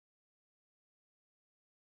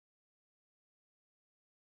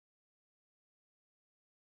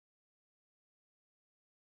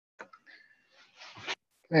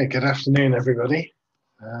Hey, good afternoon, everybody.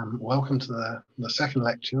 Welcome to the second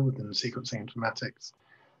lecture within the Sequencing Informatics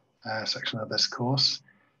section of this course.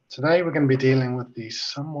 Today, we're going to be dealing with the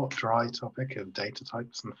somewhat dry topic of data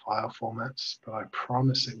types and file formats, but I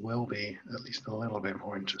promise it will be at least a little bit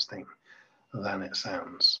more interesting than it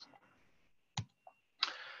sounds.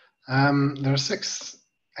 There are six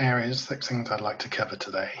things I'd like to cover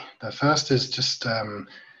today. The first is just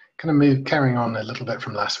carrying on a little bit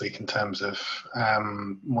from last week in terms of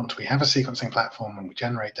once we have a sequencing platform and we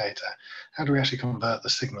generate data, how do we actually convert the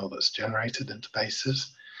signal that's generated into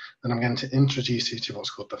bases? Then I'm going to introduce you to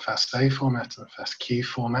what's called the FASTA format and the FASTQ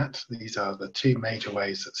format. These are the two major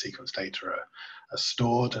ways that sequence data are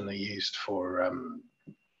stored and are used for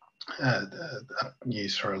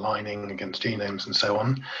aligning against genomes and so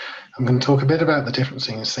on. I'm going to talk a bit about the difference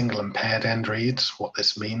in single and paired end reads, what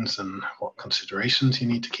this means and what considerations you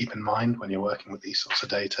need to keep in mind when you're working with these sorts of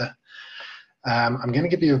data. I'm going to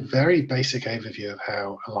give you a very basic overview of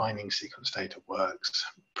how aligning sequence data works,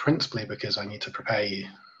 principally because I need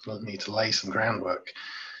to lay some groundwork,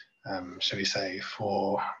 shall we say,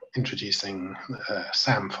 for introducing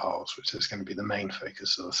SAM files, which is going to be the main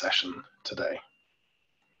focus of the session today.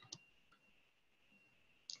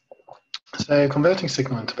 So converting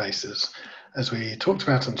signal into bases, as we talked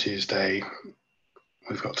about on Tuesday,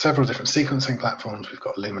 we've got several different sequencing platforms. We've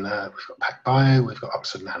got Illumina, we've got PacBio, we've got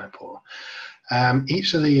Oxford Nanopore.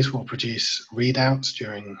 Each of these will produce readouts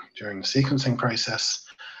during the sequencing process.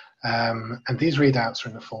 And these readouts are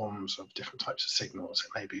in the forms of different types of signals.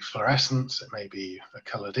 It may be fluorescence, it may be a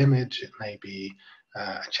colored image, it may be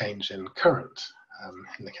a change in current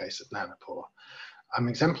in the case of Nanopore. I'm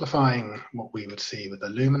exemplifying what we would see with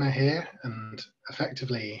Illumina here, and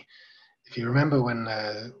effectively, if you remember when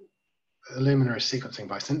Illumina is sequencing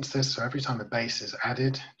by synthesis, so every time a base is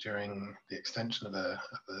added during the extension of the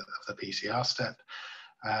PCR step,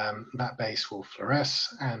 that base will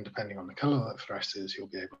fluoresce, and depending on the color that fluoresces, you'll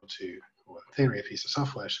be able to, or in theory, a piece of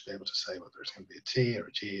software should be able to say whether it's going to be a T or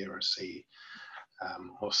a G or a C,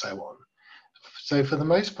 or so on. So for the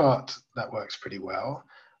most part, that works pretty well.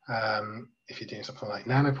 If you're doing something like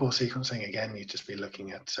nanopore sequencing, again, you'd just be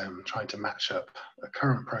looking at trying to match up a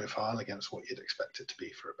current profile against what you'd expect it to be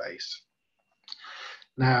for a base.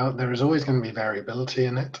 Now, there is always going to be variability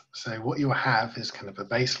in it. So what you'll have is kind of a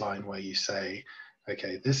baseline where you say,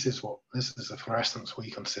 okay, this is a fluorescence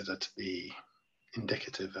we consider to be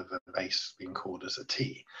indicative of a base being called as a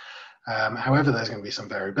T. However, there's going to be some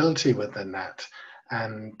variability within that.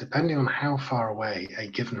 And depending on how far away a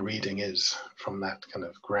given reading is from that kind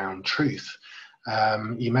of ground truth,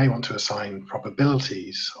 you may want to assign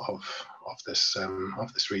probabilities of this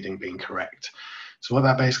reading being correct. So what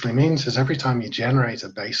that basically means is every time you generate a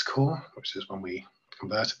base call, which is when we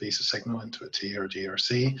convert a piece of signal into a T or a G or a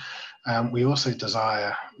C, we also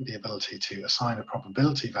desire the ability to assign a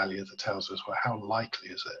probability value that tells us, well, how likely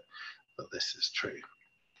is it that this is true?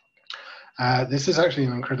 This is actually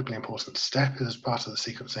an incredibly important step as part of the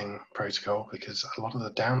sequencing protocol, because a lot of the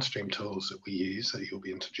downstream tools that we use that you'll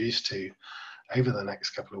be introduced to over the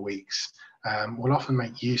next couple of weeks will often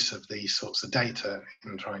make use of these sorts of data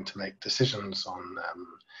in trying to make decisions on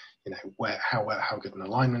how good an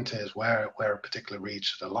alignment is, where a particular read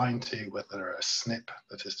should align to, whether a SNP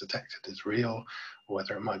that is detected is real, or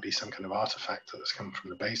whether it might be some kind of artifact that has come from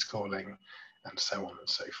the base calling, and so on and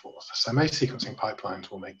so forth. So most sequencing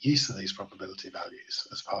pipelines will make use of these probability values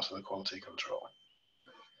as part of the quality control.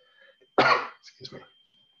 Excuse me.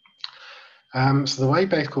 So the way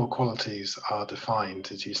base call qualities are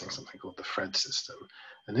defined is using something called the Phred system.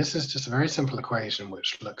 And this is just a very simple equation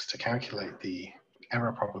which looks to calculate the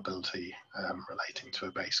error probability relating to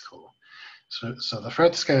a base call. So the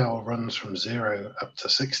Phred scale runs from 0 up to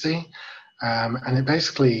 60. And it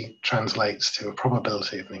basically translates to a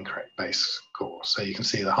probability of an incorrect base call. So you can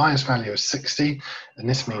see the highest value is 60, and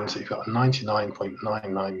this means that you've got a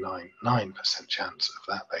 99.9999% chance of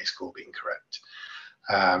that base call being correct.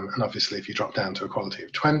 And obviously, if you drop down to a quality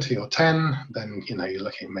of 20 or 10, then you're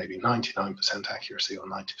looking at maybe 99% accuracy or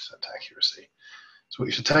 90% accuracy. So what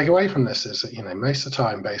you should take away from this is that most of the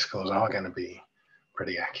time base calls are going to be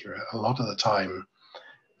pretty accurate. A lot of the time,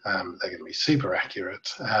 they're going to be super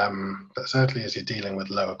accurate, but certainly as you're dealing with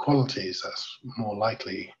lower qualities, that's more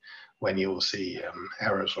likely when you will see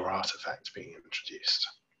errors or artifacts being introduced.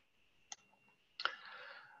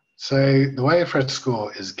 So the way a Phred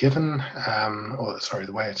score is given,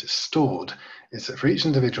 the way it is stored, is that for each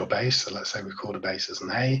individual base, so let's say we've called a base as an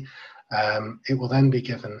A, it will then be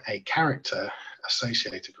given a character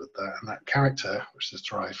associated with that, and that character, which is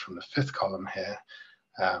derived from the fifth column here,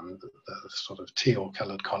 the sort of teal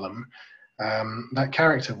colored column, that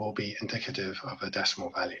character will be indicative of a decimal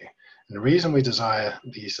value. And the reason we desire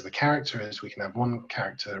the use of a character is we can have one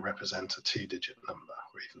character represent a 2-digit number,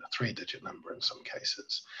 or even a 3-digit number in some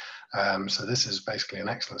cases. So this is basically an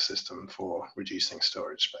excellent system for reducing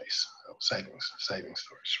storage space, or saving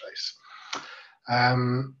storage space.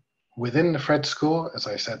 Within the Phred score, as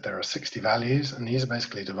I said, there are 60 values, and these are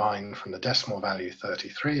basically defined from the decimal value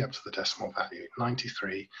 33 up to the decimal value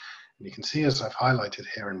 93. And you can see, as I've highlighted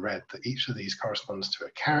here in red, that each of these corresponds to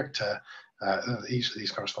a character. Each of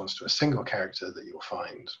these corresponds to a single character that you'll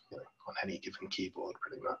find on any given keyboard,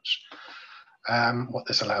 pretty much. What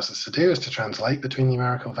this allows us to do is to translate between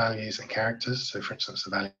numerical values and characters. So, for instance, the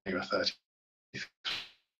value of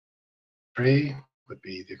 33 would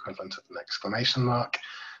be the equivalent of an exclamation mark.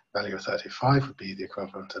 Value of 35 would be the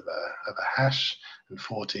equivalent of a hash, and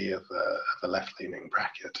 40 of a left-leaning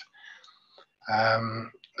bracket.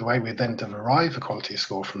 The way we then derive a quality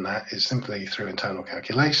score from that is simply through internal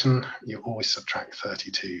calculation. You always subtract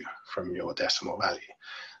 32 from your decimal value.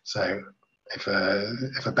 So if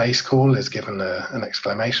a base call is given an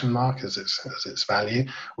exclamation mark as its value,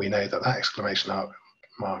 we know that that exclamation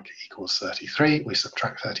mark equals 33. We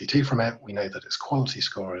subtract 32 from it. We know that its quality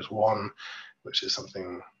score is 1, which is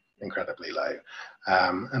something incredibly low.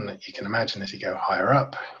 And you can imagine as you go higher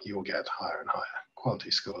up, you will get higher and higher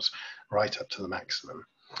quality scores, right up to the maximum,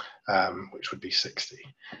 which would be 60.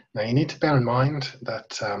 Now you need to bear in mind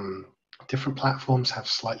that different platforms have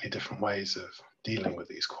slightly different ways of dealing with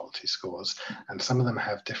these quality scores, and some of them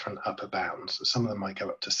have different upper bounds. So some of them might go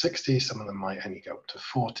up to 60, some of them might only go up to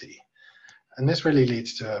 40. And this really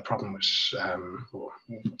leads to a problem which,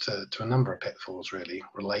 to a number of pitfalls really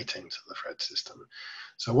relating to the Phred system.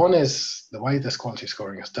 So one is the way this quality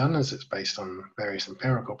scoring is done is it's based on various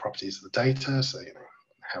empirical properties of the data. So,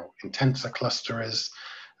 how intense a cluster is,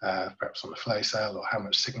 perhaps on the flow cell, or how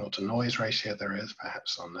much signal to noise ratio there is,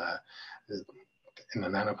 perhaps on in the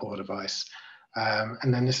nanopore device.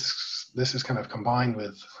 And then this is kind of combined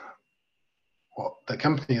with what the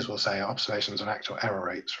companies will say are observations of actual error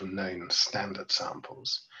rates from known standard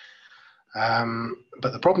samples.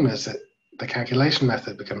 But the problem is that the calculation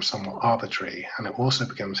method becomes somewhat arbitrary, and it also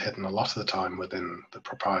becomes hidden a lot of the time within the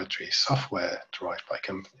proprietary software derived by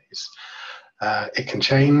companies. It can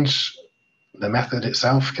change, the method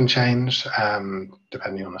itself can change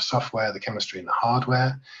depending on the software, the chemistry, and the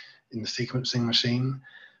hardware in the sequencing machine.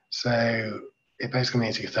 So it basically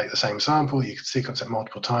means you could take the same sample, you could sequence it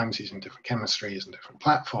multiple times using different chemistries and different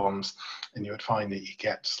platforms, and you would find that you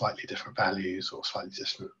get slightly different values or slightly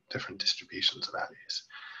different distributions of values.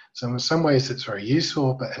 So in some ways it's very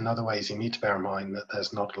useful, but in other ways you need to bear in mind that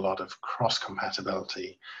there's not a lot of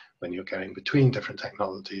cross-compatibility when you're going between different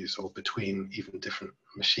technologies or between even different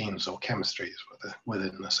machines or chemistries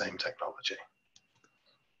within the same technology.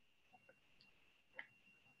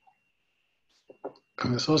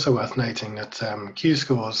 And it's also worth noting that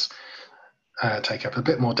Q-scores take up a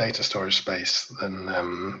bit more data storage space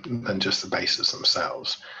than just the bases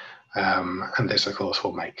themselves. And this, of course,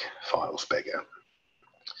 will make files bigger.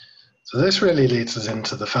 So this really leads us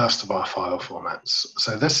into the first of our file formats.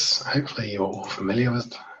 So this, hopefully you're all familiar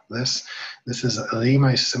with this. This is the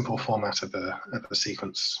most simple format of a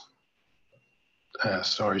sequence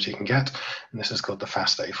storage you can get, and this is called the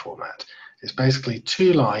FASTA format. It's basically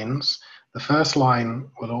 2 lines. The first line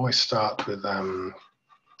will always start with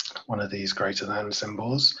one of these greater than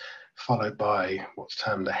symbols, followed by what's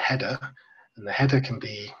termed a header, and the header can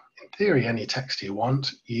be, in theory, any text you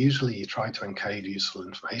want. Usually you try to encode useful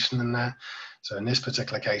information in there. So in this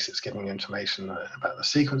particular case, it's giving information about the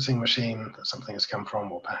sequencing machine that something has come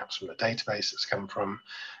from, or perhaps from the database it's come from,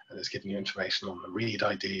 and it's giving you information on the read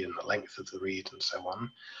ID and the length of the read and so on.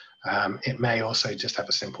 It may also just have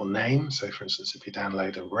a simple name. So for instance, if you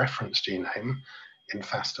download a reference genome in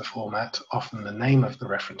FASTA format, often the name of the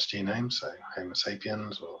reference genome, so Homo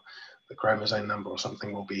sapiens or the chromosome number or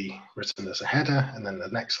something, will be written as a header, and then the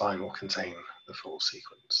next line will contain the full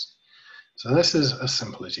sequence. So this is as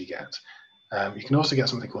simple as you get. You can also get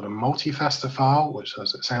something called a multi-FASTA file, which,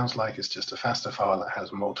 as it sounds like, is just a FASTA file that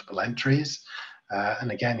has multiple entries.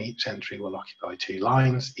 And again, each entry will occupy 2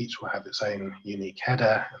 lines. Each will have its own unique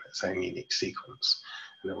header and its own unique sequence.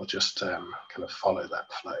 And it will just kind of follow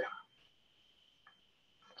that flow.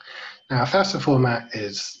 Now, FASTA format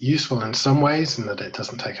is useful in some ways in that it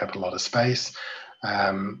doesn't take up a lot of space.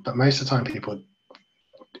 But most of the time, people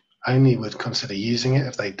only would consider using it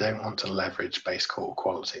if they don't want to leverage base call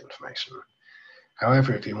quality information.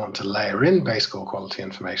 However, if you want to layer in base call quality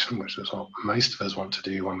information, which is what most of us want to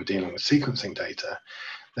do when we're dealing with sequencing data,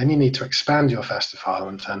 then you need to expand your FASTA file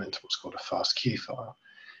and turn it into what's called a FASTQ file.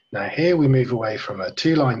 Now here we move away from a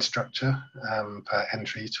 2-line structure per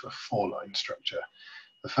entry to a 4-line structure.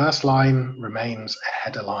 The first line remains a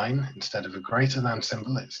header line instead of a greater than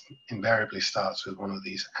symbol. It invariably starts with one of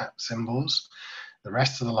these @ symbols. The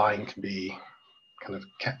rest of the line can be kind of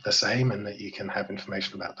kept the same in that you can have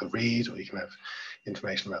information about the read, or you can have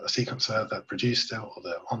information about the sequencer that produced it, or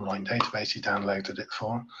the online database you downloaded it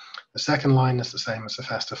for. The second line is the same as the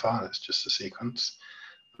FASTA file, it's just a sequence.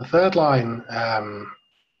 The third line,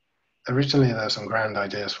 originally there were some grand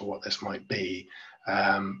ideas for what this might be,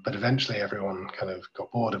 but eventually everyone kind of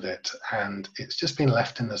got bored of it, and it's just been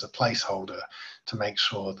left in as a placeholder to make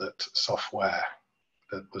sure that software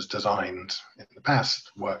that was designed in the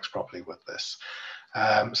past works properly with this.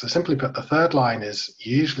 So simply put, the third line is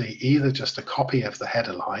usually either just a copy of the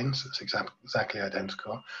header line, so it's exactly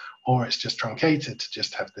identical, or it's just truncated to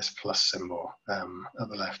just have this plus symbol at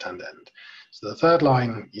the left-hand end. So the third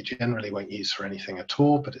line you generally won't use for anything at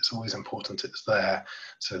all, but it's always important it's there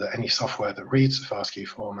so that any software that reads the FASTQ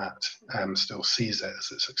format still sees it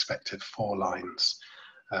as its expected 4 lines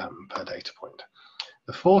per data point.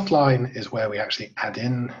 The fourth line is where we actually add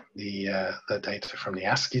in the data from the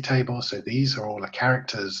ASCII table. So these are all the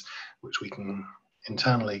characters which we can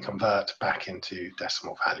internally convert back into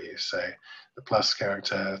decimal values. So the plus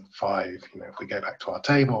character 5, if we go back to our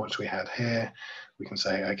table, which we had here, we can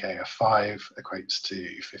say, okay, a 5 equates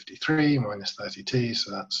to 53 minus 32,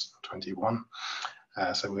 so that's 21.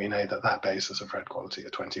 So we know that that base has a Fred quality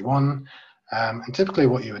of 21. And typically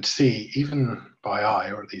what you would see, even by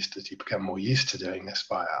eye, or at least as you become more used to doing this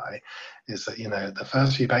by eye, is that, the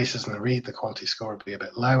first few bases in the read, the quality score will be a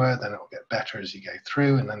bit lower, then it will get better as you go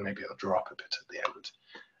through, and then maybe it'll drop a bit at the end.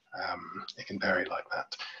 It can vary like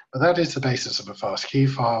that. But that is the basis of a FASTQ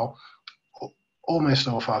file. Almost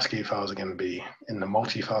all FASTQ files are going to be in the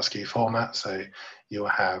multi-FASTQ format, so you'll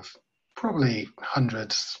have probably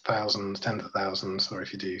hundreds, thousands, tens of thousands, or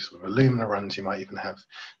if you do sort of Illumina runs, you might even have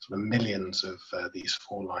sort of millions of these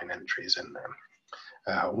 4-line entries in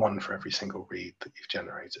there, one for every single read that you've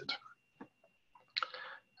generated.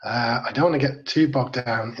 I don't want to get too bogged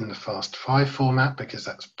down in the FAST5 format because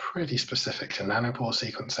that's pretty specific to nanopore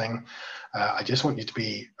sequencing. I just want you to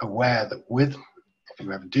be aware that if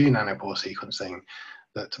you ever do nanopore sequencing,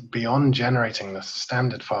 that beyond generating the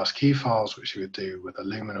standard FASTQ files, which you would do with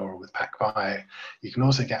Illumina or with PacBio, you can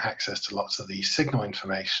also get access to lots of the signal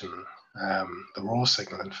information, the raw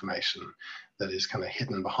signal information that is kind of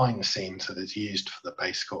hidden behind the scenes that is used for the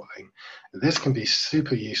base calling. This can be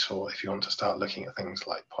super useful if you want to start looking at things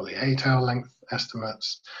like poly-A tail length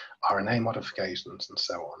estimates, RNA modifications, and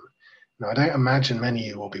so on. Now, I don't imagine many of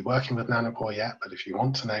you will be working with nanopore yet, but if you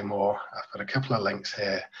want to know more, I've got a couple of links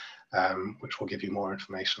here which will give you more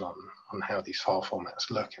information on how these file formats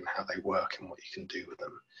look and how they work and what you can do with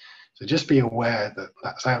them. So just be aware that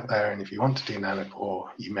that's out there, and if you want to do nanopore,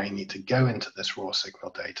 you may need to go into this raw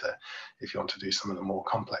signal data if you want to do some of the more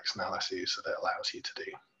complex analyses that it allows you to do.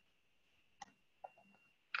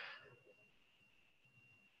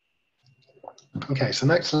 Okay, so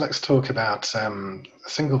next let's talk about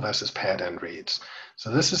single versus paired end reads. So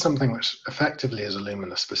this is something which effectively is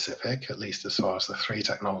Illumina specific, at least as far as the 3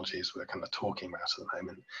 technologies we're kind of talking about at the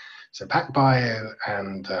moment. So PacBio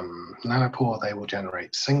and Nanopore, they will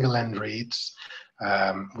generate single end reads.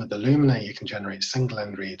 With Illumina, you can generate single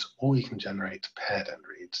end reads or you can generate paired end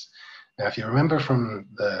reads. Now, if you remember from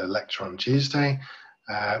the lecture on Tuesday,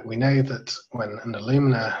 we know that when an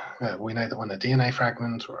Illumina, we know that when a DNA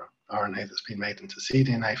fragment or RNA that's been made into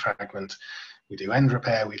cDNA fragment, we do end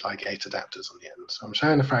repair, we ligate adapters on the end. So I'm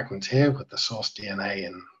showing a fragment here with the source DNA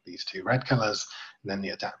in these 2 red colors, and then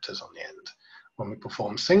the adapters on the end. When we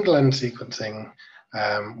perform single end sequencing,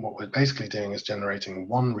 what we're basically doing is generating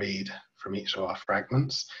 1 read from each of our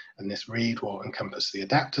fragments, and this read will encompass the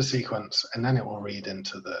adapter sequence, and then it will read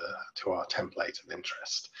into our template of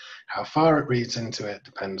interest. How far it reads into it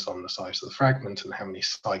depends on the size of the fragment and how many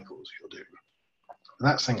cycles you're doing.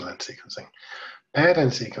 That's single end sequencing. Paired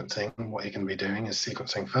end sequencing, what you can be doing is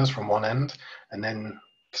sequencing first from one end and then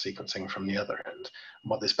sequencing from the other end. And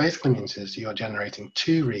what this basically means is you're generating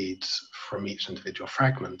 2 reads from each individual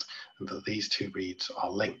fragment, and that these 2 reads are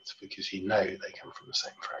linked because you know they come from the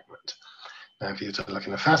same fragment. Now, if you were to look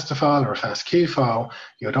in a FASTA file or a FASTQ file,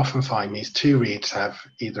 you would often find these 2 reads have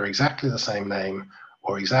either exactly the same name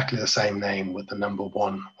or exactly the same name with the number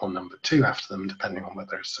 1 or number 2 after them, depending on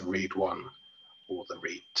whether it's the read 1 or the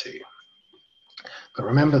read 2. But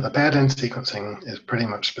remember, the paired end sequencing is pretty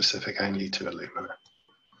much specific only to Illumina.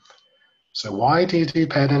 So why do you do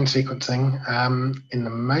paired end sequencing? In the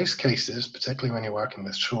most cases, particularly when you're working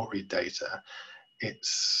with short read data,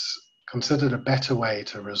 it's considered a better way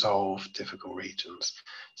to resolve difficult regions.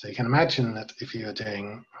 So you can imagine that if you are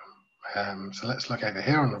doing, so let's look over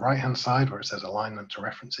here on the right-hand side where it says alignment to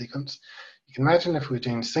reference sequence. You can imagine if we were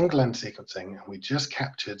doing single-end sequencing and we just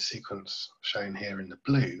captured sequence shown here in the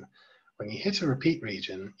blue, when you hit a repeat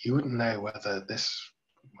region, you wouldn't know whether this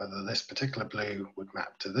particular blue would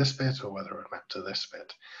map to this bit or whether it would map to this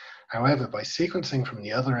bit. However, by sequencing from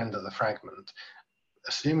the other end of the fragment,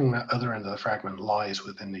 assuming that other end of the fragment lies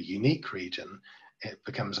within the unique region, it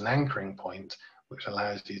becomes an anchoring point, which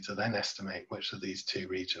allows you to then estimate which of these two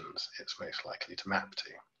regions it's most likely to map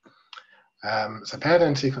to. So paired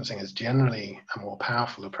end sequencing is generally a more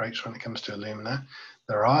powerful approach when it comes to Illumina.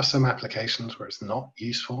 There are some applications where it's not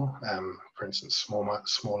useful, for instance, small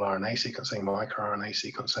RNA sequencing, microRNA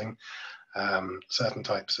sequencing, certain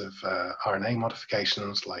types of RNA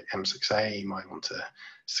modifications like M6A, you might want to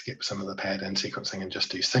skip some of the paired end sequencing and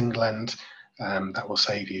just do single end. That will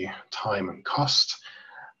save you time and cost.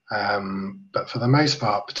 But for the most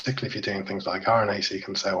part, particularly if you're doing things like RNA-seq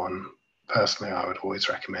and so on, personally, I would always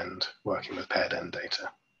recommend working with paired end data.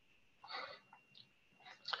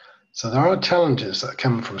 So there are challenges that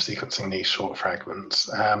come from sequencing these short fragments,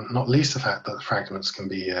 not least the fact that the fragments can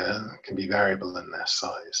be variable in their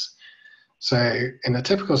size. So in a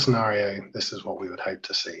typical scenario, this is what we would hope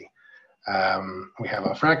to see. We have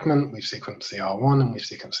our fragment, we've sequenced the R1 and we've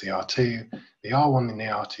sequenced the R2. The R1 and the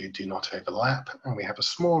R2 do not overlap, and we have a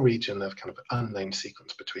small region of kind of unknown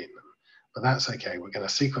sequence between them. But that's okay, we're going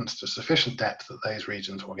to sequence to sufficient depth that those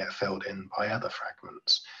regions will get filled in by other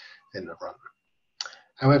fragments in the run.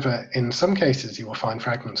 However, in some cases you will find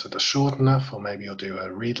fragments that are short enough, or maybe you'll do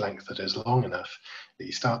a read length that is long enough that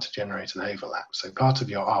you start to generate an overlap. So part of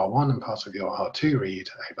your R1 and part of your R2 read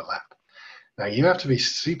overlap. Now you have to be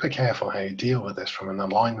super careful how you deal with this from an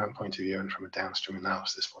alignment point of view and from a downstream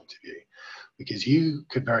analysis point of view, because you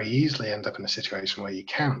could very easily end up in a situation where you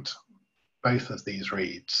count both of these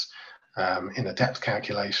reads in a depth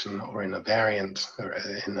calculation or in a variant or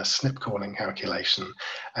in a SNP calling calculation,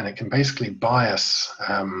 and it can basically bias,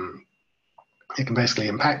 it can basically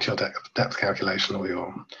impact your depth calculation or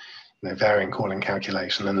your variant calling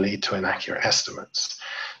calculation and lead to inaccurate estimates.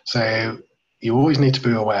 So you always need to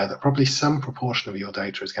be aware that probably some proportion of your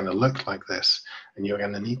data is going to look like this, and you're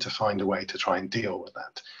going to need to find a way to try and deal with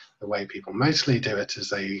that. The way people mostly do it is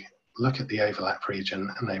they look at the overlap region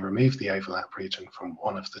and they remove the overlap region from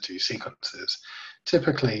one of the two sequences.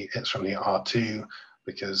 Typically it's from the R2,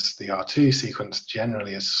 because the R2 sequence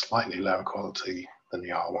generally is slightly lower quality than the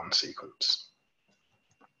R1 sequence.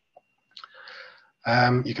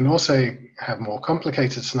 You can also have more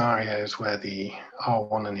complicated scenarios where the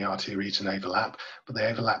R1 and the R2 region overlap, but they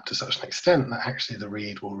overlap to such an extent that actually the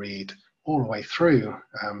read will read all the way through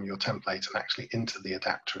your template and actually into the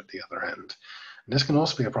adapter at the other end. And this can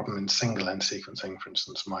also be a problem in single-end sequencing, for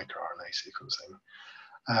instance, microRNA sequencing.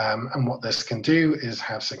 And what this can do is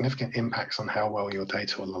have significant impacts on how well your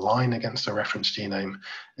data will align against a reference genome,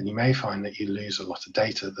 and you may find that you lose a lot of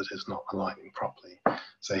data that is not aligning properly.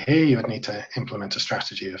 So here you would need to implement a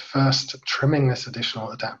strategy of first trimming this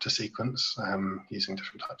additional adapter sequence using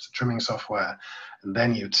different types of trimming software, and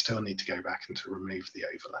then you would still need to go back and to remove the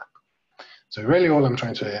overlap. So really all I'm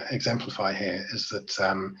trying to exemplify here is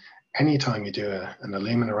that anytime you do an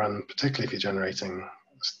Illumina run, particularly if you're generating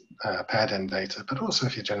paired end data, but also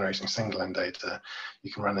if you're generating single end data,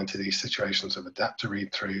 you can run into these situations of adapter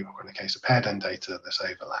read through, or in the case of paired end data, this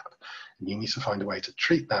overlap. And you need to find a way to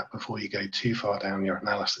treat that before you go too far down your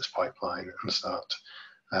analysis pipeline and start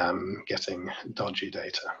getting dodgy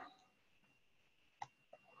data.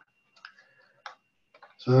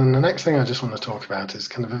 So then the next thing I just want to talk about is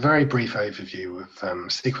kind of a very brief overview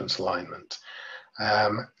of sequence alignment.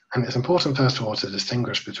 And it's important, first of all, to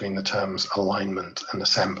distinguish between the terms alignment and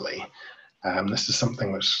assembly. This is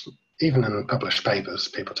something which, even in published papers,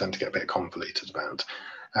 people tend to get a bit convoluted about.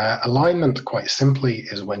 Alignment, quite simply,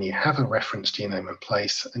 is when you have a reference genome in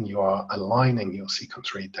place and you are aligning your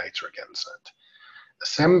sequence read data against it.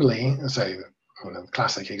 Assembly, so the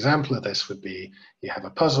classic example of this would be you have a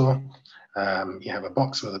puzzle, you have a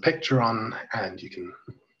box with a picture on, and you can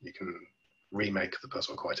remake the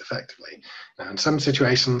puzzle quite effectively. Now, in some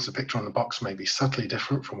situations, the picture on the box may be subtly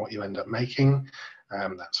different from what you end up making.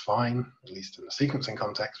 That's fine, at least in the sequencing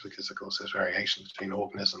context, because of course there's variations between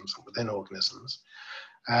organisms and within organisms.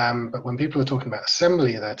 But when people are talking about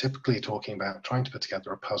assembly, they're typically talking about trying to put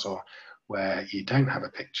together a puzzle where you don't have a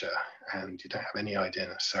picture and you don't have any idea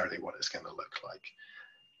necessarily what it's going to look like.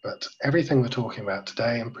 But everything we're talking about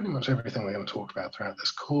today, and pretty much everything we're going to talk about throughout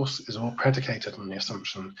this course, is all predicated on the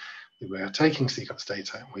assumption that we are taking sequence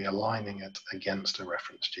data and we are aligning it against a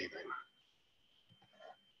reference genome.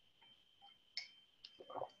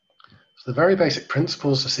 So the very basic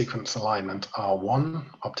principles of sequence alignment are: one,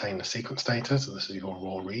 obtain the sequence data, so this is your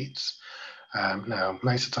raw reads. Now,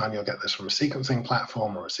 most of the time you'll get this from a sequencing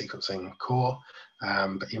platform or a sequencing core,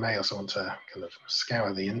 but you may also want to kind of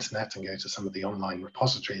scour the internet and go to some of the online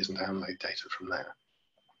repositories and download data from there.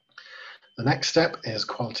 The next step is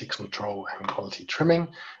quality control and quality trimming,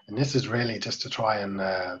 and this is really just to try and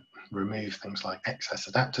remove things like excess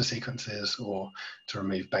adapter sequences, or to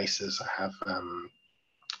remove bases that have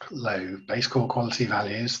low base call quality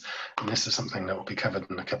values, and this is something that will be covered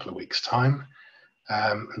in a couple of weeks' time.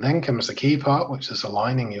 And then comes the key part, which is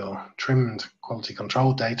aligning your trimmed quality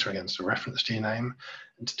control data against a reference genome.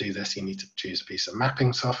 And to do this, you need to choose a piece of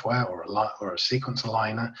mapping software or a sequence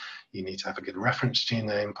aligner. You need to have a good reference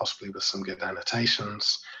genome, possibly with some good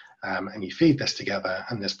annotations. And you feed this together,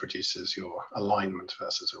 and this produces your alignment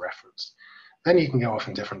versus a reference. Then you can go off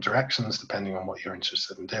in different directions depending on what you're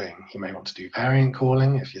interested in doing. You may want to do variant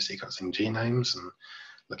calling if you're sequencing genomes and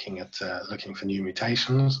looking for new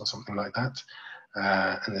mutations or something like that.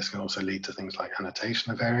 And this can also lead to things like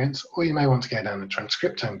annotation of variants, or you may want to go down a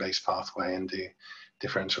transcriptome-based pathway and do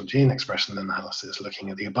differential gene expression analysis,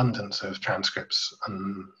 looking at the abundance of transcripts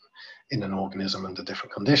in an organism under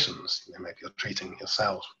different conditions. Maybe you're treating your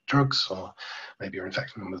cells with drugs, or maybe you're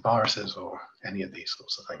infecting them with viruses, or any of these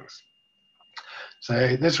sorts of things.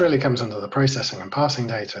 So this really comes under the processing and parsing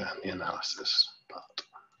data and the analysis part.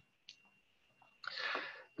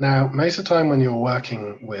 Now, most of the time when you're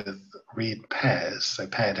working with read pairs, so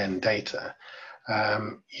paired end data,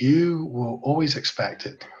 you will always expect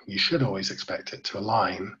it, you should always expect it to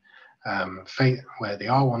align where the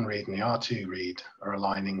R1 read and the R2 read are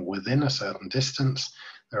aligning within a certain distance.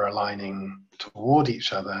 They're aligning toward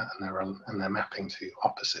each other, and they're mapping to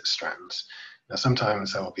opposite strands. Now,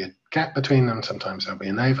 sometimes there will be a gap between them, sometimes there'll be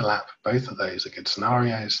an overlap. Both of those are good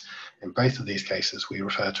scenarios. In both of these cases, we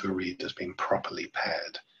refer to a read as being properly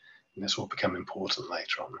paired, and this will become important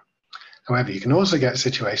later on. However, you can also get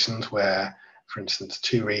situations where, for instance,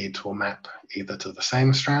 two reads will map either to the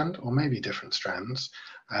same strand or maybe different strands,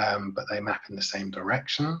 but they map in the same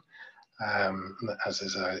direction, as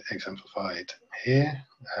is exemplified here.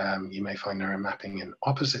 You may find they're mapping in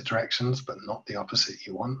opposite directions, but not the opposite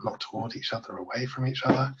you want, not toward each other, away from each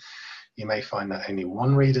other. You may find that only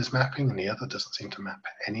one read is mapping and the other doesn't seem to map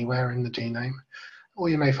anywhere in the genome. Or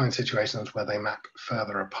you may find situations where they map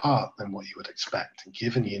further apart than what you would expect,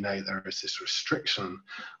 given you know there is this restriction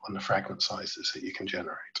on the fragment sizes that you can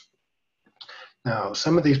generate. Now,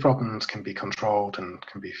 some of these problems can be controlled and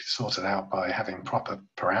can be sorted out by having proper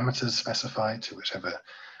parameters specified to whichever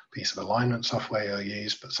piece of alignment software you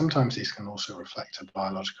use, but sometimes these can also reflect a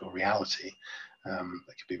biological reality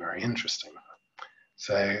that could be very interesting.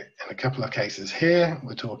 So in a couple of cases here,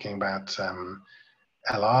 we're talking about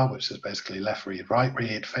LR, which is basically left read, right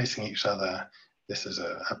read, facing each other. This is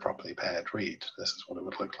a properly paired read. This is what it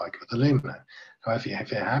would look like with Illumina. However,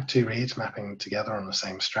 if you have two reads mapping together on the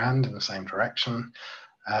same strand in the same direction,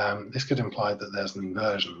 this could imply that there's an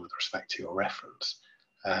inversion with respect to your reference.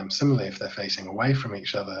 Similarly, if they're facing away from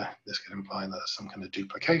each other, this could imply that there's some kind of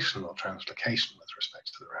duplication or translocation with respect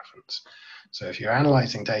to the reference. So if you're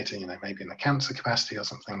analyzing data, maybe in a cancer capacity or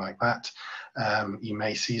something like that, you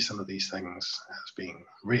may see some of these things as being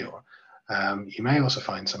real. You may also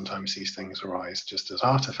find sometimes these things arise just as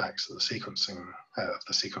artifacts of the sequencing, of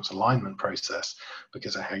the sequence alignment process,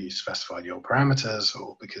 because of how you specified your parameters,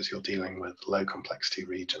 or because you're dealing with low complexity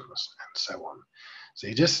regions and so on.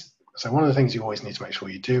 So one of the things you always need to make sure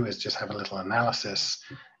you do is just have a little analysis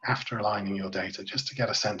after aligning your data, just to get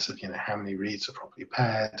a sense of how many reads are properly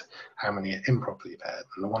paired, how many are improperly paired,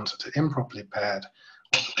 and the ones that are improperly paired,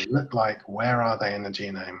 what do they look like, where are they in the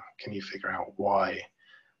genome, can you figure out why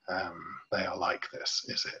they are like this?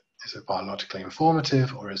 Is it biologically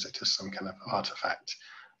informative, or is it just some kind of artifact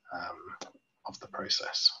of the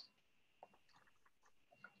process?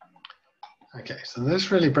 Okay, so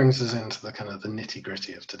this really brings us into the kind of the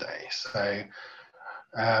nitty-gritty of today. So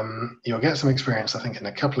you'll get some experience, I think, in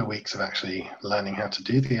a couple of weeks of actually learning how to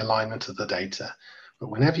do the alignment of the data. But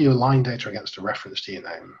whenever you align data against a reference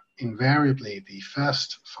genome, invariably the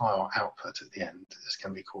first file output at the end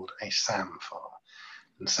can be called a SAM file.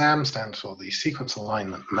 And SAM stands for the Sequence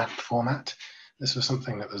Alignment Map Format. This was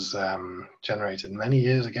something that was generated many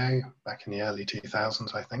years ago, back in the early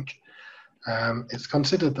 2000s, I think. It's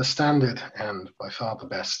considered the standard and by far the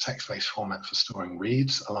best text-based format for storing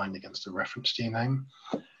reads aligned against a reference genome.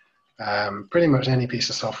 Pretty much any piece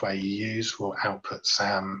of software you use will output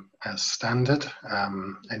SAM as standard.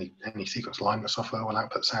 Any sequence alignment software will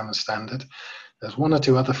output SAM as standard. There's one or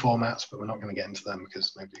two other formats, but we're not going to get into them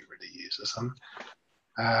because nobody really uses them.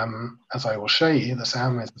 As I will show you, the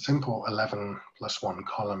SAM is a simple 11+1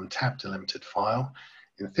 column tab delimited file.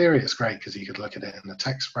 In theory, it's great because you could look at it in a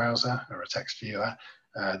text browser or a text viewer.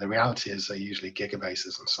 The reality is they're usually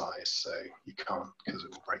gigabases in size, so you can't because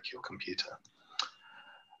it will break your computer.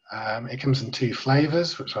 It comes in two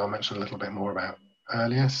flavors, which I'll mention a little bit more about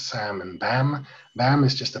earlier, SAM and BAM. BAM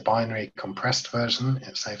is just a binary compressed version.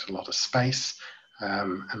 It saves a lot of space,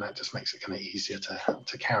 and that just makes it kind of easier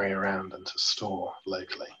to carry around and to store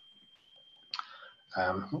locally.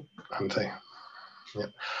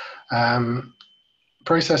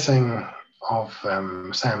 Processing of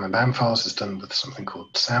SAM and BAM files is done with something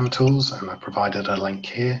called SAM tools, and I provided a link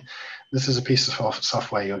here. This is a piece of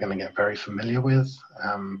software you're going to get very familiar with,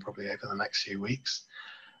 probably over the next few weeks.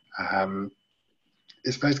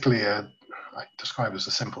 It's basically I describe it as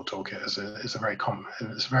a simple toolkit. It's a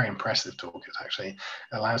very impressive toolkit. Actually, it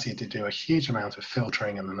allows you to do a huge amount of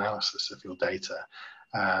filtering and analysis of your data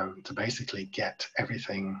to basically get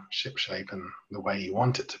everything shipshape and the way you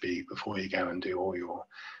want it to be before you go and do all your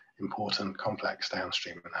important complex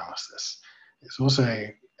downstream analysis.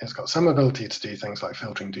 It's got some ability to do things like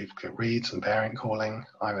filtering duplicate reads and variant calling.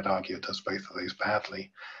 I would argue it does both of those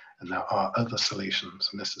badly, and there are other solutions,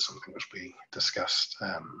 and this is something which will be discussed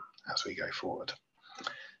as we go forward.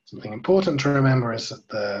 Something important to remember is that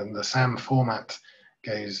the SAM format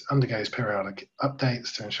undergoes periodic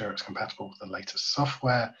updates to ensure it's compatible with the latest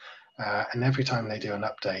software, and every time they do an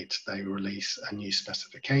update, they release a new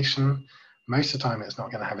specification. Most of the time, it's not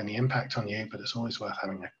going to have any impact on you, but it's always worth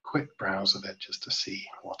having a quick browse of it just to see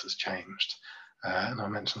what has changed. And I'll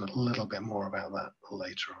mention a little bit more about that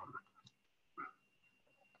later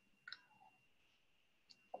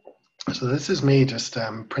on. So this is me just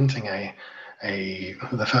printing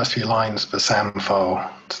the first few lines of the SAM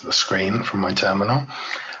file to the screen from my terminal.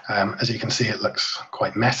 As you can see, it looks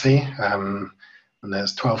quite messy. When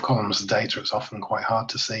there's 12 columns of data, it's often quite hard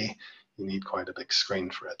to see. You need quite a big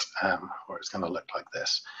screen for it, or it's going to look like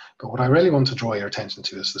this. But what I really want to draw your attention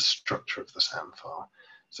to is the structure of the SAM file.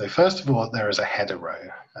 So first of all, there is a header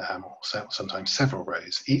row, sometimes several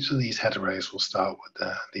rows. Each of these header rows will start with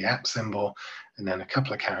the @ symbol and then a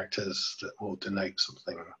couple of characters that will denote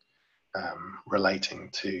something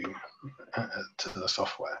relating to the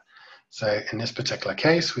software. So in this particular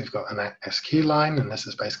case, we've got an SQ line, and this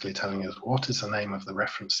is basically telling us what is the name of the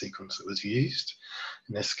reference sequence that was used.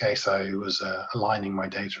 In this case, I was aligning my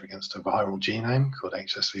data against a viral genome called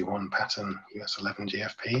HSV1 pattern US11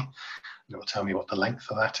 GFP. It will tell me what the length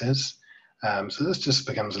of that is. So this just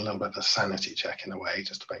becomes a little bit of a sanity check in a way,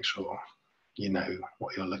 just to make sure you know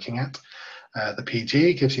what you're looking at. The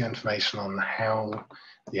PG gives you information on how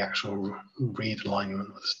the actual read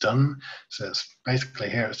alignment was done. So it's basically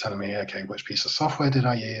here it's telling me, okay, which piece of software did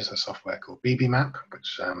I use? A software called BBMap,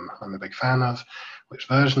 which I'm a big fan of, which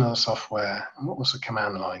version of the software, and what was the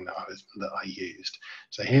command line that I used.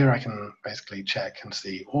 So here I can basically check and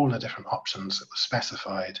see all the different options that were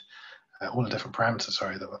specified, all the different parameters,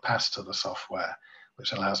 sorry, that were passed to the software,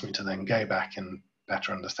 which allows me to then go back and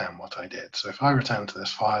better understand what I did. So if I return to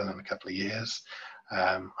this file in a couple of years,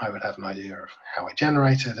 I would have an idea of how I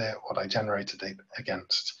generated it, what I generated it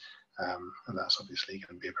against, and that's obviously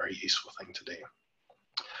going to be a very useful thing to do.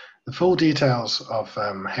 The full details of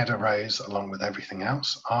header rows, along with everything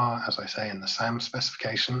else, are, as I say, in the SAM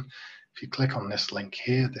specification. If you click on this link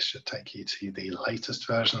here, this should take you to the latest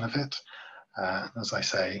version of it. As I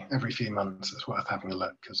say, every few months it's worth having a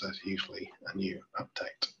look because there's usually a new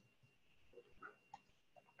update.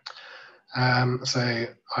 So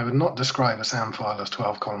I would not describe a SAM file as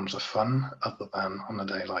 12 columns of fun, other than on a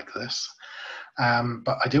day like this.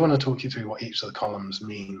 But I do want to talk you through what each of the columns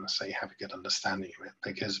means so you have a good understanding of it,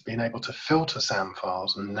 because being able to filter SAM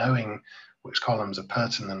files and knowing which columns are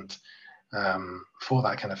pertinent for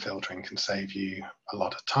that kind of filtering can save you a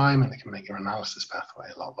lot of time, and it can make your analysis pathway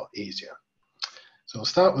a lot easier. So we'll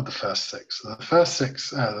start with the first six. So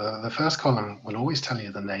the first column will always tell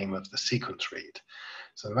you the name of the sequence read.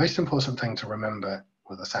 So the most important thing to remember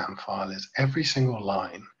with a SAM file is every single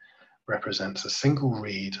line represents a single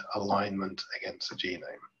read alignment against a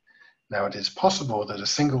genome. Now, it is possible that a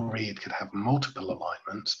single read could have multiple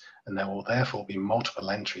alignments, and there will therefore be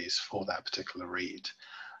multiple entries for that particular read.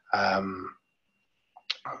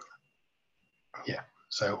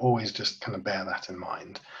 So always just kind of bear that in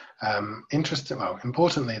mind.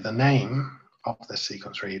 Importantly, the name of the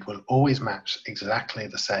sequence read will always match exactly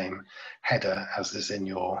the same header as is in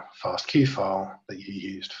your FASTQ file that you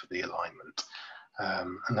used for the alignment.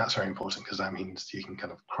 And that's very important because that means you can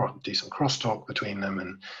kind of do some crosstalk between them,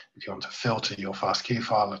 and if you want to filter your FASTQ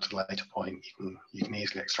file at a later point, you can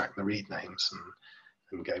easily extract the read names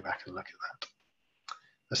and go back and look at that.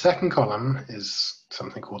 The second column is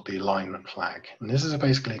something called the alignment flag. And this is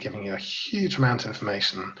basically giving you a huge amount of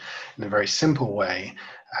information in a very simple way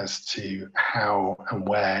as to how and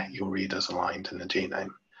where your read is aligned in the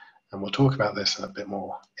genome. And we'll talk about this a bit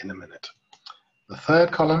more in a minute. The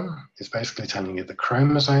third column is basically telling you the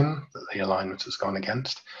chromosome that the alignment has gone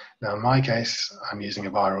against. Now, in my case, I'm using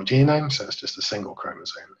a viral genome, so it's just a single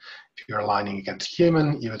chromosome. If you're aligning against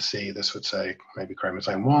human, you would see this would say maybe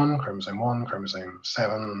chromosome 1, chromosome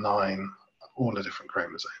 7, 9, all the different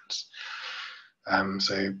chromosomes.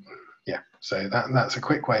 So that's a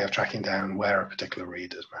quick way of tracking down where a particular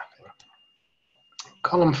read is mapping.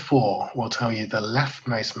 Column 4 will tell you the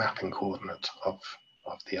leftmost mapping coordinate of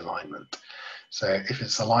the alignment. So if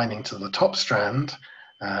it's aligning to the top strand,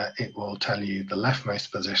 it will tell you the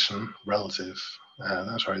leftmost position relative,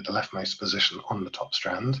 the leftmost position on the top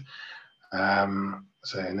strand.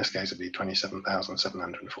 So in this case, it'd be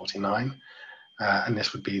 27,749. And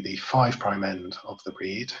this would be the 5' end of the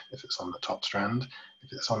read if it's on the top strand.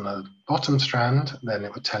 If it's on the bottom strand, then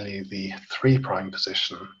it would tell you the 3'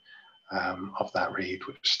 position of that read,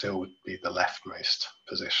 which still would be the leftmost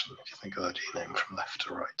position if you think of the genome from left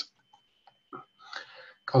to right.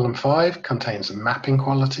 Column 5 contains a mapping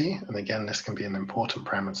quality, and again, this can be an important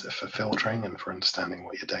parameter for filtering and for understanding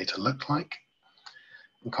what your data look like.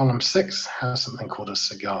 And column 6 has something called a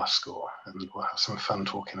cigar score, and we'll have some fun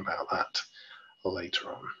talking about that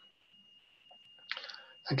later on.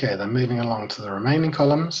 Okay, then moving along to the remaining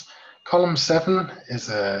columns. Column 7 is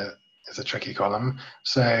a tricky column.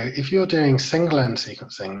 So if you're doing single-end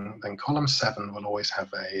sequencing, then column 7 will always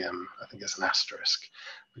have a, I think it's an asterisk,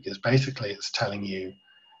 because basically it's telling you,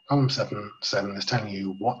 column 7 is telling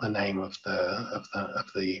you what the name of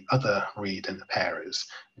the other read in the pair is.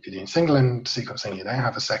 If you're doing single-end sequencing, you don't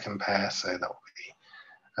have a second pair, so that will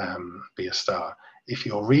be a star. If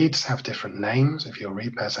your reads have different names, if your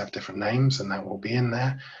read pairs have different names, then that will be in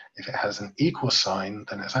there. If it has an equal sign,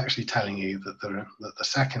 then it's actually telling you that the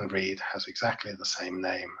second read has exactly the same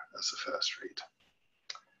name as the first read.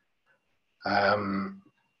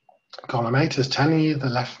 Column 8 is telling you the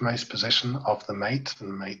leftmost position of the mate, and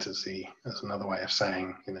the mate is another way of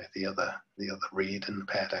saying, the other read in the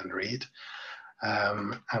paired end read.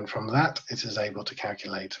 And from that, it is able to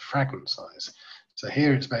calculate fragment size. So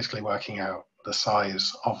here it's basically working out the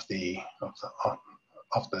size of the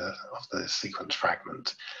sequence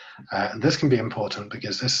fragment. And this can be important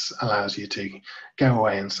because this allows you to go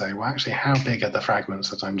away and say, well, actually, how big are the fragments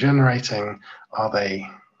that I'm generating? How big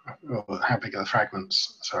are the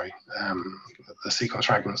fragments, the sequence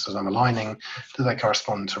fragments that I'm aligning? Do they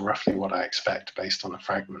correspond to roughly what I expect based on the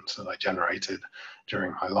fragments that I generated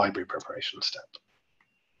during my library preparation step?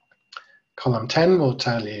 Column 10 will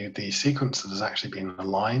tell you the sequence that has actually been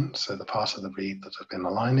aligned, so the part of the read that has been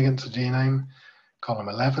aligned against the genome. Column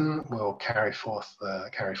 11 will carry forward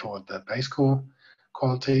the base call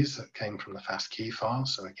qualities that came from the FASTQ file.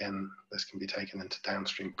 So again, this can be taken into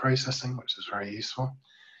downstream processing, which is very useful.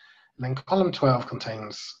 And then column 12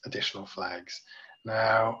 contains additional flags.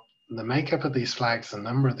 Now, the makeup of these flags, the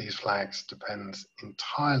number of these flags depends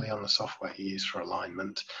entirely on the software you use for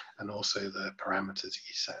alignment and also the parameters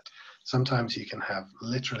you set. Sometimes you can have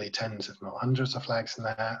literally tens, if not hundreds of flags in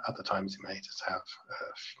there. Other times you may just have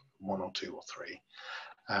 1 or 2 or 3.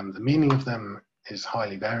 The meaning of them is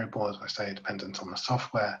highly variable, as I say, dependent on the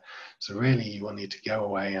software. So really you will need to go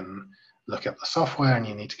away and look up the software, and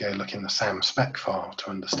you need to go look in the SAM spec file to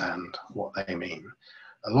understand what they mean.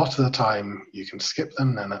 A lot of the time you can skip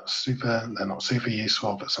them, they're not super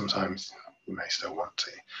useful, but sometimes you may still want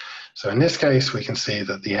to. So in this case, we can see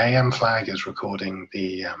that the AM flag is recording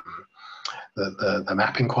the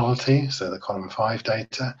mapping quality, so the column 5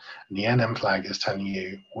 data, and the NM flag is telling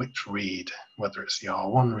you which read, whether it's the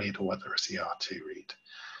R1 read or whether it's the R2 read.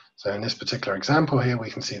 So in this particular example here,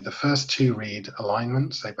 we can see the first 2 read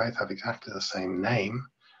alignments, they both have exactly the same name,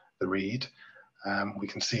 the read. We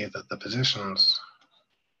can see that the positions,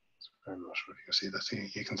 I'm not sure if you can see this,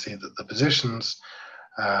 you can see that the positions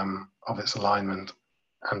of its alignment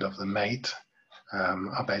and of the mate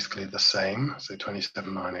are basically the same, so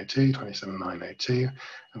 27902, 27902,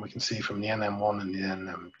 and we can see from the NM1 and the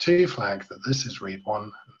NM2 flag that this is read 1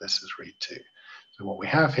 and this is read 2. So what we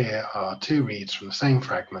have here are 2 reads from the same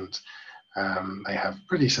fragment. They have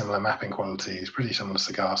pretty similar mapping qualities, pretty similar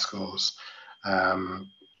cigar scores.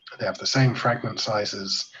 They have the same fragment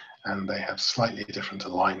sizes, and they have slightly different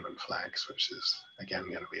alignment flags, which is, again,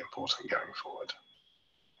 going to be important going forward.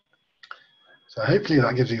 So hopefully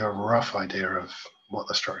that gives you a rough idea of what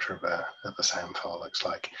the structure of a SAM file looks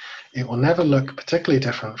like. It will never look particularly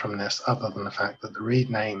different from this, other than the fact that the read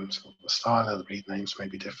names, or the style of the read names may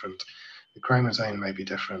be different the chromosome may be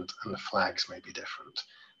different, and the flags may be different,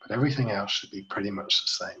 but everything else should be pretty much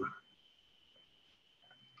the same.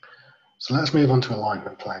 So let's move on to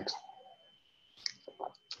alignment flags.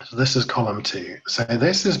 So this is column 2. So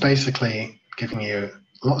this is basically giving you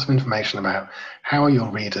lots of information about how are your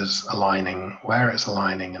readers aligning, where it's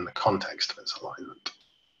aligning, and the context of its alignment.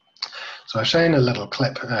 So I've shown a little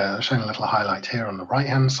clip, shown a little highlight here on the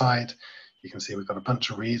right-hand side. You can see we've got a bunch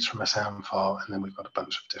of reads from a sound file, and then we've got a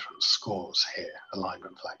bunch of different scores here,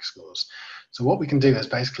 alignment flag scores. So what we can do is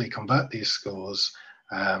basically convert these scores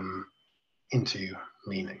into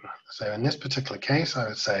meaning. So in this particular case, I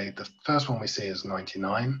would say the first one we see is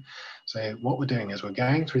 99. So what we're doing is we're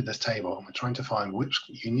going through this table and we're trying to find which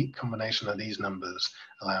unique combination of these numbers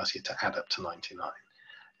allows you to add up to 99.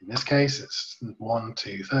 In this case, it's 1,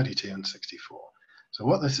 2, 32, and 64. So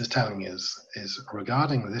what this is telling us is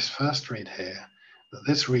regarding this first read here, that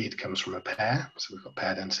this read comes from a pair, so we've got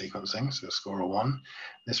paired end sequencing, so a score of 1.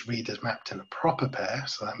 This read is mapped in a proper pair,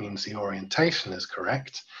 so that means the orientation is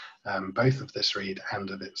correct, both of this read and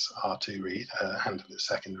of its R2 read, and of its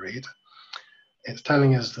second read. It's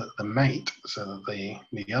telling us that the mate, so that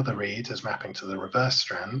the other read is mapping to the reverse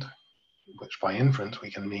strand, which by inference we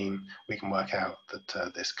can work out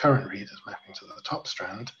that this current read is mapping to the top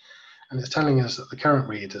strand, and it's telling us that the current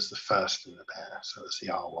read is the first in the pair, so it's the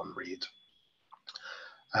R1 read.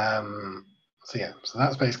 So yeah, so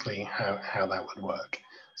that's basically how that would work.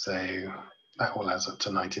 So that all adds up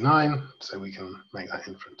to 99, so we can make that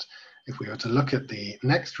inference. If we were to look at the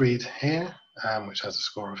next read here, which has a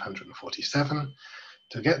score of 147,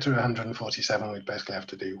 to get to 147, we'd basically have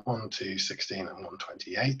to do 1, 2, 16, and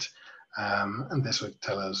 128. And this would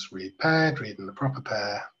tell us read paired, read in the proper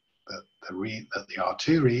pair, that the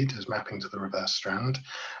R2 read is mapping to the reverse strand,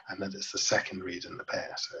 and that it's the second read in the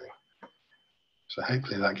pair. So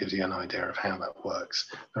hopefully that gives you an idea of how that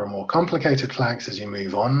works. There are more complicated flags as you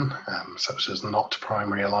move on, such as not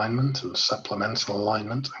primary alignment and supplemental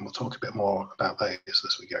alignment, and we'll talk a bit more about those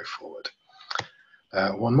as we go forward.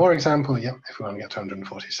 One more example, yep, if we want to get to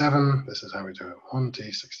 147, this is how we do it, 1,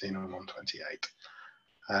 2, 16, and 128.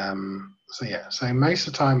 So yeah, so most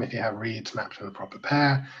of the time if you have reads mapped in a proper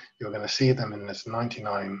pair, you're going to see them in this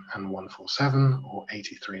 99 and 147 or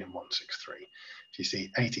 83 and 163. If you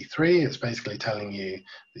see 83, it's basically telling you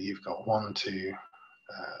that you've got 1, 2, let me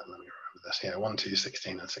remember this here, 1, 2,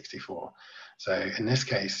 16 and 64. So in this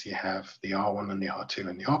case, you have the R1 and the R2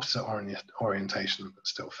 in the opposite orientation, but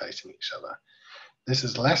still facing each other. This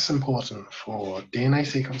is less important for DNA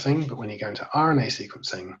sequencing, but when you go into RNA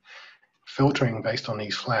sequencing, filtering based on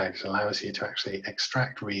these flags allows you to actually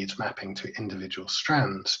extract reads mapping to individual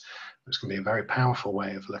strands, which can be a very powerful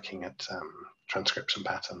way of looking at transcription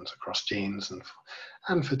patterns across genes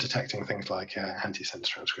and for detecting things like antisense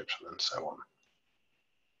transcription and so on.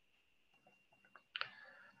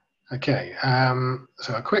 Okay,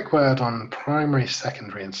 so a quick word on primary,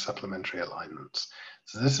 secondary, and supplementary alignments.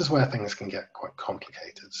 So this is where things can get quite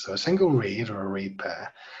complicated. So a single read or a read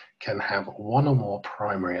pair can have one or more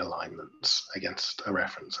primary alignments against a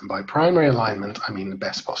reference. And by primary alignment, I mean the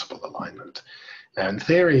best possible alignment. Now, in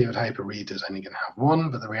theory, you would hope a read is only going to have one,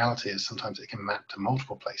 but the reality is sometimes it can map to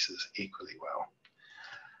multiple places equally well.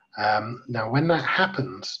 Now, when that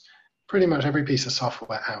happens, pretty much every piece of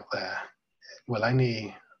software out there will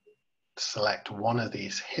only select one of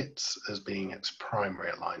these hits as being its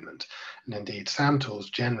primary alignment. And indeed, SAM tools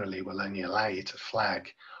generally will only allow you to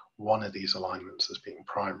flag one of these alignments as being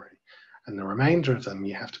primary. And the remainder of them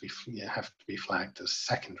you have to be flagged as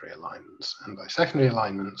secondary alignments. And by secondary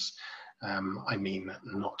alignments, I mean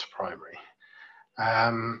not primary.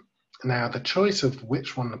 Now, the choice of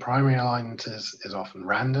which one the primary alignment is often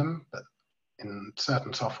random, but in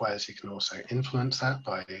certain softwares you can also influence that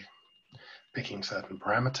by picking certain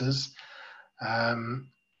parameters.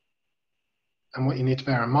 And what you need to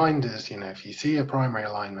bear in mind is, if you see a primary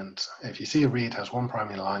alignment, if you see a read has one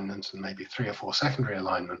primary alignment and maybe 3 or 4 secondary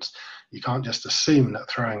alignments, you can't just assume that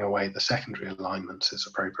throwing away the secondary alignments is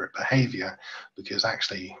appropriate behavior, because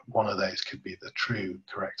actually one of those could be the true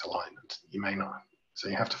correct alignment. You may not. So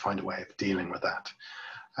you have to find a way of dealing with that,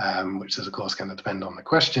 which is of course going to depend on the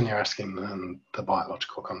question you're asking and the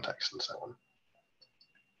biological context and so on.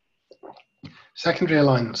 Secondary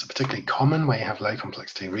alignments are particularly common where you have low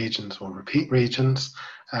complexity regions or repeat regions,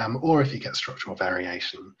 or if you get structural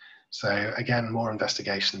variation. So again, more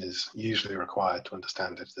investigation is usually required to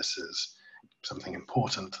understand if this is something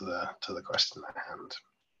important to the question at hand.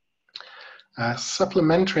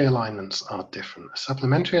 Supplementary alignments are different. A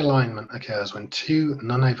supplementary alignment occurs when 2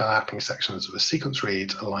 non-overlapping sections of a sequence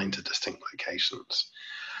read align to distinct locations.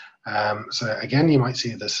 So again, you might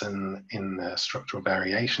see this in structural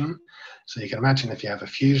variation. So you can imagine if you have a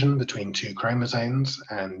fusion between two chromosomes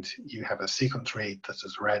and you have a sequence read that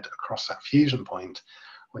is read across that fusion point,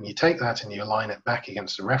 when you take that and you align it back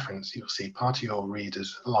against a reference, you'll see part of your read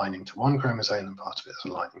is aligning to one chromosome and part of it is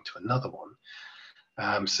aligning to another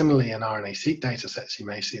one. Similarly, in RNA-seq data sets, you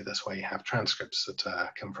may see this where you have transcripts that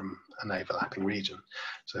come from an overlapping region.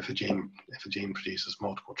 So if a gene produces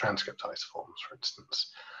multiple transcript isoforms, for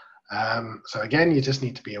instance. So again, you just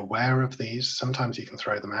need to be aware of these. Sometimes you can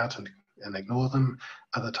throw them out and ignore them.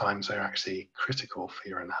 Other times they're actually critical for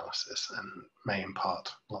your analysis and may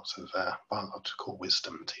impart lots of biological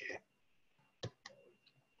wisdom to you.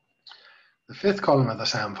 The fifth column of the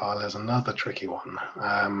SAM file is another tricky one.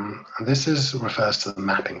 And this refers to the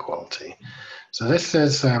mapping quality. So this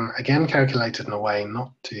is, again, calculated in a way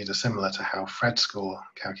not too dissimilar to how Phred score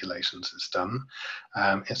calculations is done.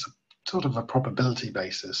 It's sort of a probability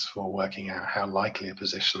basis for working out how likely a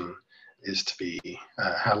position is to be,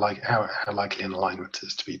 how likely an alignment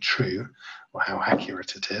is to be true, or how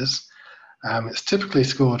accurate it is. It's typically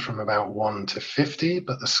scored from about 1 to 50,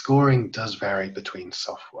 but the scoring does vary between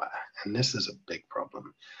software, and this is a big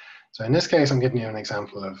problem. So in this case, I'm giving you an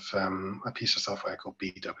example of a piece of software called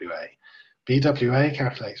BWA. BWA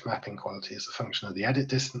calculates mapping quality as a function of the edit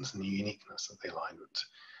distance and the uniqueness of the alignment.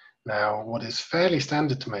 Now, what is fairly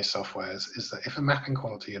standard to most softwares is that if a mapping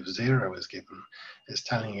quality of 0 is given, it's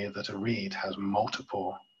telling you that a read has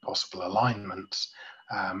multiple possible alignments,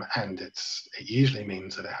 and it usually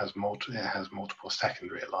means that it has multiple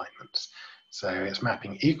secondary alignments. So it's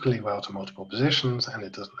mapping equally well to multiple positions, and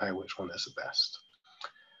it doesn't know which one is the best.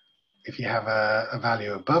 If you have a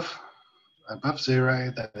value above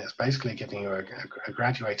 0, then it's basically giving you a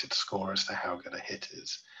graduated score as to how good a hit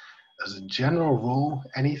is. As a general rule,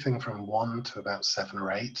 anything from 1 to about 7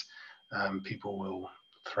 or 8, people will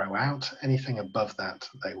throw out. Anything above that,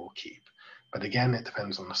 they will keep. But again, it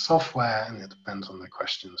depends on the software and it depends on the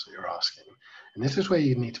questions that you're asking. And this is where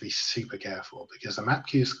you need to be super careful, because the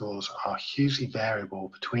MapQ scores are hugely variable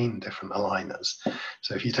between different aligners.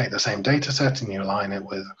 So if you take the same data set and you align it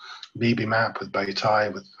with BBMap, with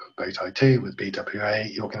Bowtie, with Bowtie 2, with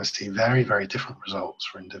BWA, you're going to see very, very different results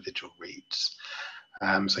for individual reads.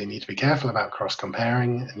 So you need to be careful about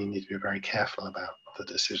cross-comparing, and you need to be very careful about the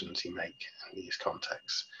decisions you make in these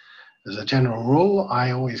contexts. As a general rule,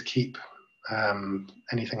 I always keep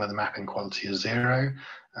anything with a mapping quality of 0,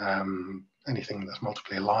 anything that's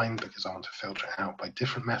multiply aligned, because I want to filter it out by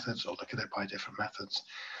different methods or look at it by different methods.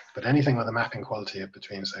 But anything with a mapping quality of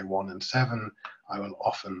between, say, 1 and 7, I will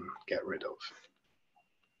often get rid of.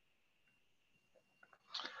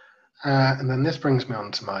 And then this brings me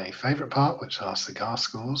on to my favorite part, which are CIGAR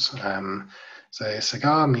scores. So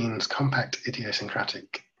CIGAR means Compact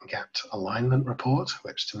Idiosyncratic Gapped Alignment Report,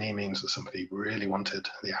 which to me means that somebody really wanted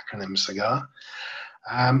the acronym CIGAR.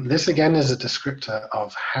 This again is a descriptor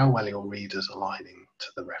of how well your read is aligning to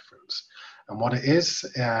the reference. And what it is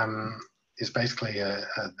basically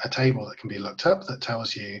a table that can be looked up that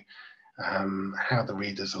tells you how the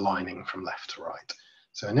read is aligning from left to right.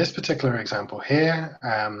 So in this particular example here,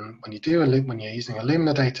 when you're using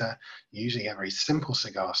Illumina data, you usually get very simple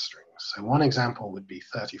CIGAR strings. So one example would be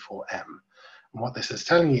 34M. And what this is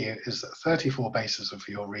telling you is that 34 bases of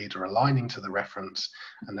your read are aligning to the reference,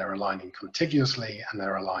 and they're aligning contiguously, and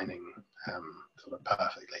they're aligning sort of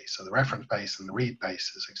perfectly. So the reference base and the read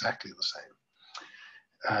base is exactly the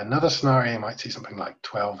same. Another scenario might see something like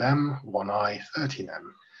 12M, 1I,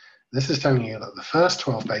 13M. This is telling you that the first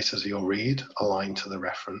 12 bases of your read align to the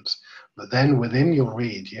reference, but then within your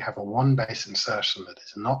read, you have a 1 base insertion that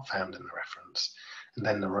is not found in the reference. And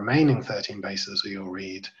then the remaining 13 bases of your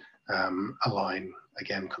read align,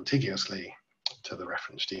 again, contiguously to the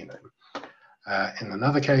reference genome. In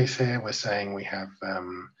another case here, we're saying we have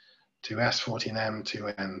 2S, 14M,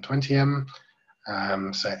 2N, 20M.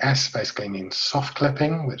 So S basically means soft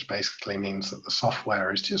clipping, which basically means that the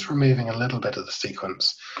software is just removing a little bit of the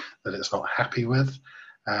sequence that it's not happy with.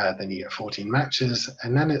 Then you get 14 matches,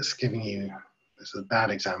 and then it's giving you, this is a bad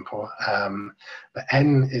example, but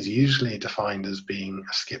N is usually defined as being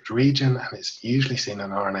a skipped region, and it's usually seen in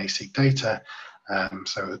RNA-seq data,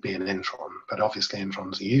 so it would be an intron, but obviously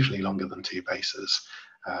introns are usually longer than 2 bases.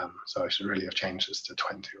 So I should really have changed this to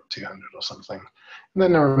 20 or 200 or something. And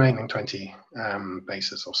then the remaining 20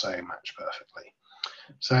 bases or so match perfectly.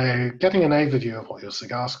 So getting an overview of what your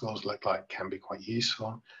CIGAR scores look like can be quite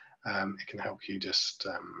useful. It can help you just,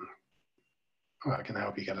 well, it can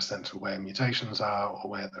help you get a sense of where mutations are or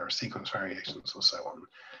where there are sequence variations or so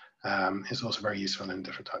on. It's also very useful in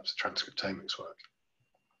different types of transcriptomics work.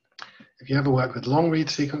 If you ever work with long read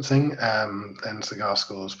sequencing, then cigar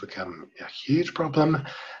scores become a huge problem,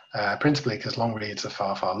 principally because long reads are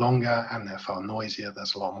far, far longer and they're far noisier.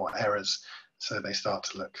 There's a lot more errors. So they start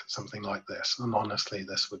to look something like this. And honestly,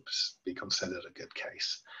 this would be considered a good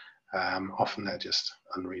case. Often they're just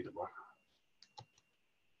unreadable.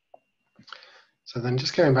 So then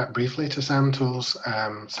just going back briefly to SAM tools.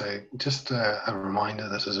 So just a reminder,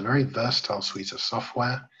 this is a very versatile suite of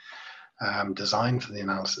software. Designed for the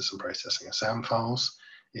analysis and processing of SAM files.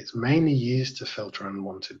 It's mainly used to filter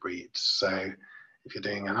unwanted reads. So if you're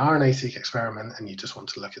doing an RNA-seq experiment and you just want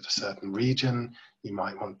to look at a certain region, you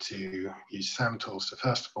might want to use SAM tools to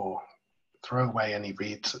first of all throw away any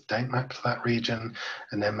reads that don't map to that region,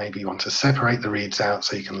 and then maybe you want to separate the reads out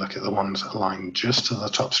so you can look at the ones that align just to the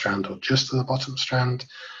top strand or just to the bottom strand.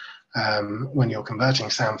 When you're converting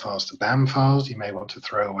SAM files to BAM files, you may want to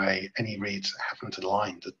throw away any reads that happen to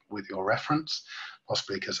align with your reference,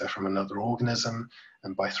 possibly because they're from another organism.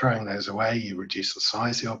 And by throwing those away, you reduce the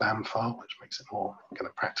size of your BAM file, which makes it more kind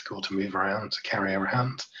of practical to move around, to carry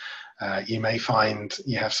around. You may find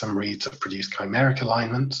you have some reads that produce chimeric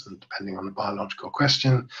alignments, and depending on the biological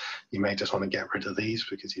question, you may just want to get rid of these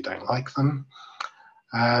because you don't like them.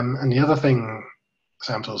 And the other thing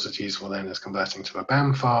SAM tools is useful then is converting to a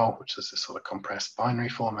BAM file, which is this sort of compressed binary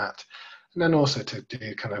format, and then also to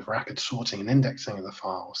do kind of rapid sorting and indexing of the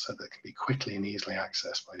files so that it can be quickly and easily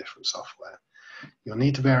accessed by different software. You'll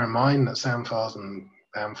need to bear in mind that SAM files and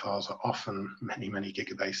BAM files are often many, many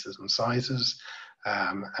gigabases and sizes,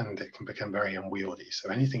 and it can become very unwieldy. So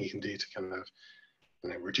anything you can do to kind of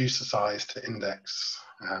reduce the size, to index,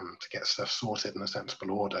 to get stuff sorted in a sensible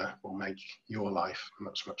order will make your life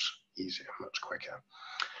much, much easier, much quicker.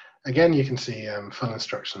 Again, you can see full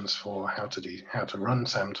instructions for how to run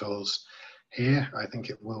SAM tools here. I think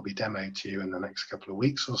it will be demoed to you in the next couple of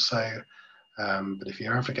weeks or so. But if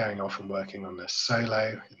you're ever going off and working on this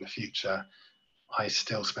solo in the future, I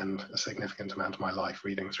still spend a significant amount of my life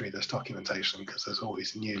reading through this documentation because there's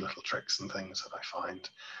always new little tricks and things that I find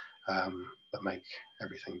that make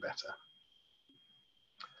everything better.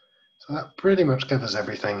 So that pretty much covers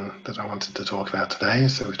everything that I wanted to talk about today.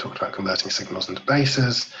 So we've talked about converting signals into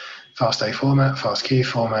bases, FASTA format, FASTQ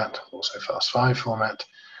format, also FAST5 format,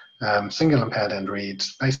 single and paired end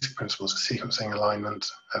reads, basic principles of sequencing alignment,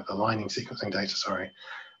 of aligning sequencing data,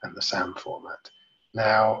 and the SAM format.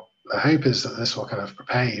 Now, the hope is that this will kind of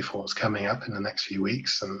prepare you for what's coming up in the next few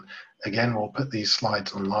weeks. And again, we'll put these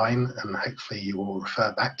slides online and hopefully you will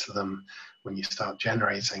refer back to them when you start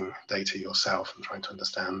generating data yourself and trying to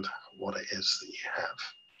understand what it is that you have.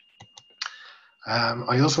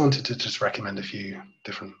 I also wanted to just recommend a few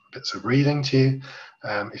different bits of reading to you.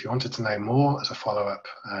 If you wanted to know more as a follow-up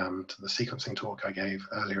to the sequencing talk I gave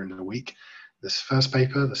earlier in the week, this first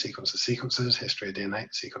paper, The Sequence of Sequences, History of DNA,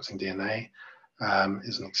 Sequencing DNA,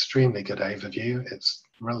 is an extremely good overview. It's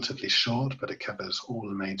relatively short, but it covers all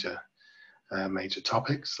the major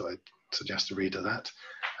topics, so I suggest a read of that.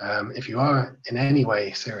 If you are in any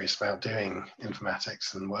way serious about doing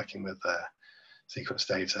informatics and working with sequence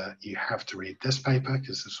data, you have to read this paper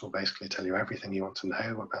because this will basically tell you everything you want to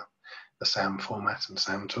know about the SAM format and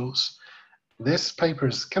SAM tools. This paper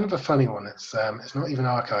is kind of a funny one. It's not even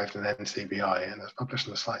archived in NCBI and it's published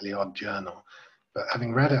in a slightly odd journal. But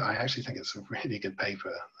having read it, I actually think it's a really good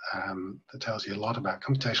paper that tells you a lot about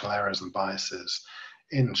computational errors and biases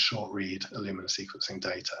in short read Illumina sequencing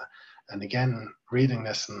data. And again, reading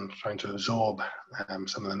this and trying to absorb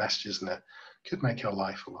some of the messages in it could make your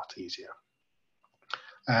life a lot easier.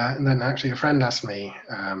 And then actually a friend asked me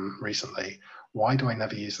recently, why do I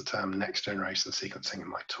never use the term next generation sequencing in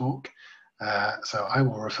my talk? So I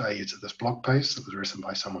will refer you to this blog post that was written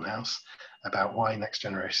by someone else about why next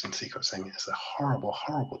generation sequencing is a horrible,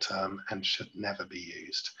 horrible term and should never be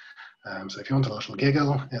used. So if you want a little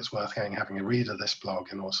giggle, it's worth having a read of this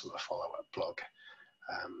blog and also the follow-up blog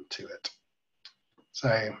to it.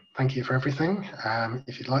 So thank you for everything.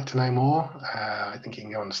 If you'd like to know more, I think you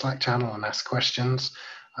can go on the Slack channel and ask questions.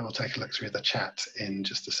 I will take a look through the chat in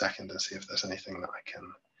just a second and see if there's anything that I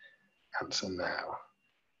can answer now.